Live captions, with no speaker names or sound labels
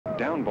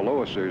down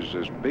below us, there's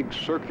this big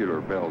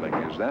circular building.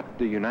 Is that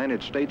the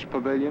United States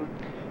Pavilion?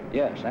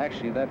 Yes,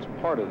 actually, that's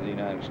part of the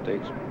United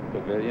States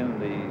Pavilion.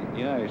 The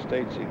United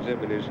States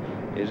exhibit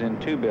is in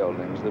two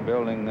buildings. The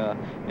building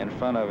in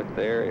front of it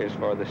there is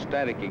for the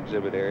static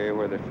exhibit area,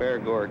 where the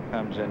fairgoer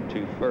comes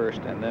into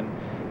first and then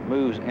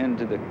moves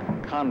into the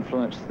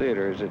Confluence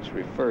Theater, as it's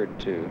referred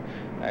to.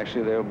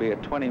 Actually, there will be a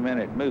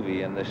 20-minute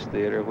movie in this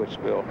theater which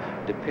will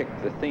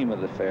depict the theme of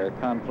the fair,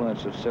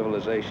 Confluence of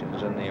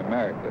Civilizations in the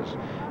Americas.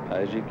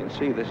 As you can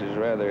see, this is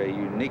rather a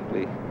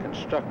uniquely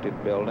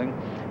constructed building.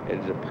 It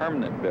is a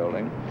permanent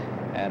building,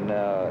 and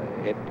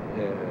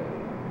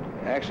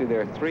actually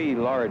there are three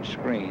large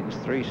screens,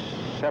 three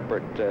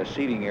separate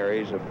seating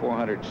areas of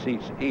 400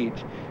 seats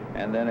each,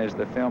 and then as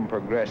the film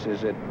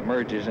progresses, it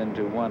merges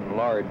into one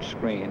large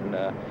screen,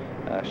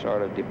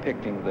 sort of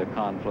depicting the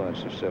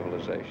confluence of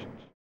civilizations.